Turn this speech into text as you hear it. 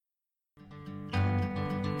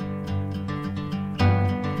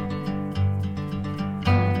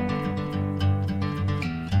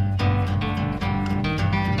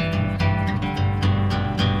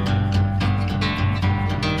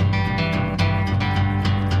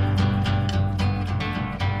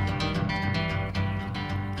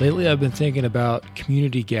Lately, I've been thinking about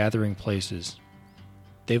community gathering places.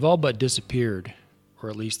 They've all but disappeared, or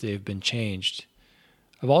at least they've been changed.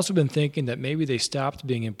 I've also been thinking that maybe they stopped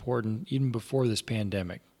being important even before this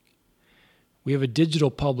pandemic. We have a digital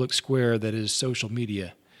public square that is social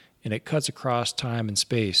media, and it cuts across time and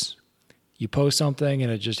space. You post something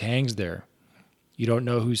and it just hangs there. You don't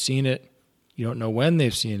know who's seen it, you don't know when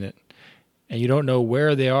they've seen it, and you don't know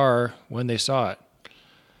where they are when they saw it.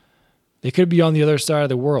 They could be on the other side of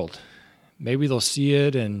the world. Maybe they'll see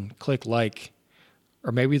it and click like,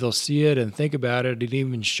 or maybe they'll see it and think about it and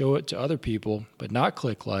even show it to other people, but not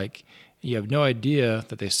click like, and you have no idea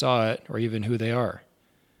that they saw it or even who they are.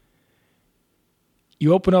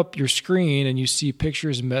 You open up your screen and you see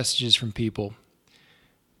pictures and messages from people,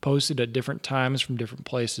 posted at different times from different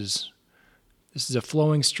places. This is a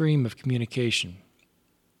flowing stream of communication.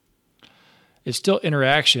 It's still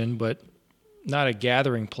interaction, but not a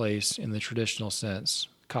gathering place in the traditional sense,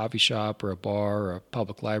 coffee shop or a bar or a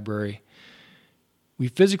public library. We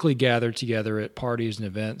physically gather together at parties and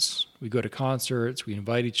events. We go to concerts. We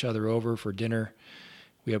invite each other over for dinner.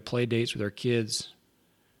 We have play dates with our kids.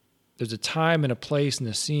 There's a time and a place and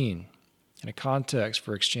a scene and a context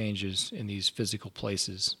for exchanges in these physical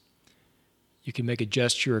places. You can make a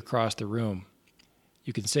gesture across the room.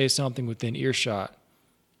 You can say something within earshot,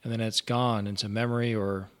 and then it's gone into memory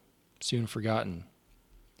or soon forgotten.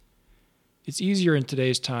 It's easier in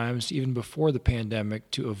today's times, even before the pandemic,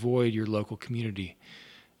 to avoid your local community,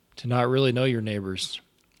 to not really know your neighbors.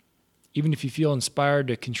 Even if you feel inspired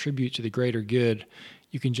to contribute to the greater good,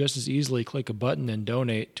 you can just as easily click a button and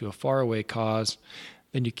donate to a faraway cause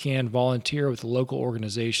than you can volunteer with a local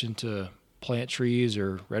organization to plant trees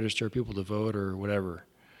or register people to vote or whatever.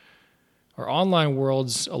 Our online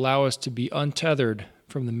worlds allow us to be untethered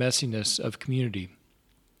from the messiness of community.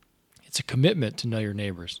 It's a commitment to know your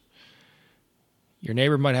neighbors. Your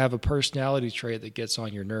neighbor might have a personality trait that gets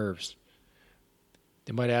on your nerves.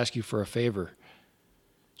 They might ask you for a favor.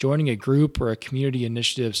 Joining a group or a community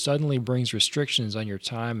initiative suddenly brings restrictions on your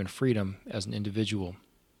time and freedom as an individual.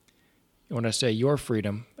 And when I say your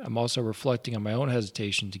freedom, I'm also reflecting on my own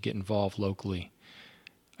hesitation to get involved locally.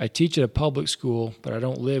 I teach at a public school, but I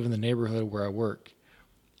don't live in the neighborhood where I work.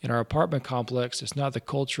 In our apartment complex, it's not the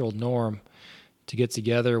cultural norm to get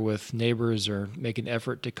together with neighbors or make an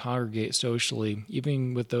effort to congregate socially,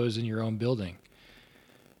 even with those in your own building.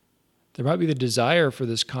 There might be the desire for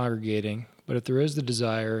this congregating, but if there is the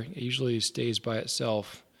desire, it usually stays by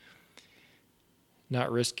itself,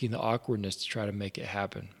 not risking the awkwardness to try to make it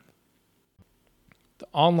happen. The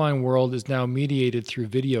online world is now mediated through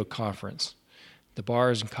video conference. The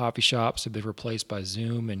bars and coffee shops have been replaced by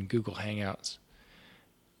Zoom and Google Hangouts.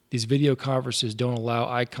 These video conferences don't allow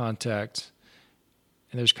eye contact,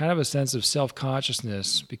 and there's kind of a sense of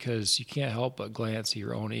self-consciousness because you can't help but glance at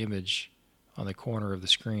your own image on the corner of the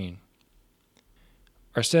screen.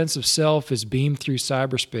 Our sense of self is beamed through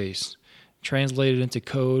cyberspace, translated into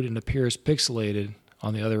code, and appears pixelated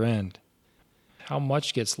on the other end. How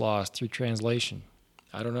much gets lost through translation?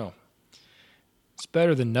 I don't know. It's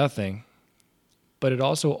better than nothing, but it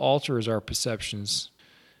also alters our perceptions,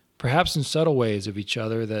 perhaps in subtle ways of each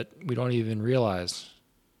other that we don't even realize.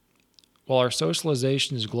 While our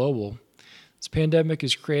socialization is global, this pandemic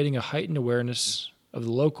is creating a heightened awareness of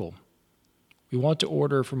the local. We want to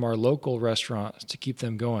order from our local restaurants to keep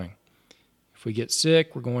them going. If we get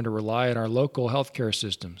sick, we're going to rely on our local healthcare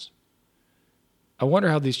systems. I wonder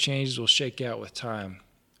how these changes will shake out with time,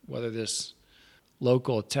 whether this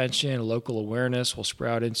local attention, local awareness will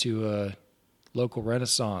sprout into a local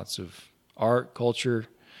renaissance of art, culture.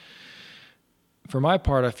 For my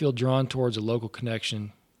part, I feel drawn towards a local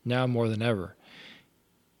connection now more than ever,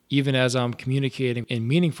 even as I'm communicating in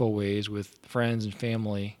meaningful ways with friends and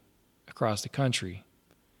family across the country.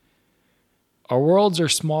 Our worlds are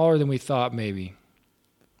smaller than we thought maybe,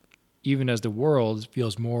 even as the world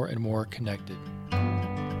feels more and more connected.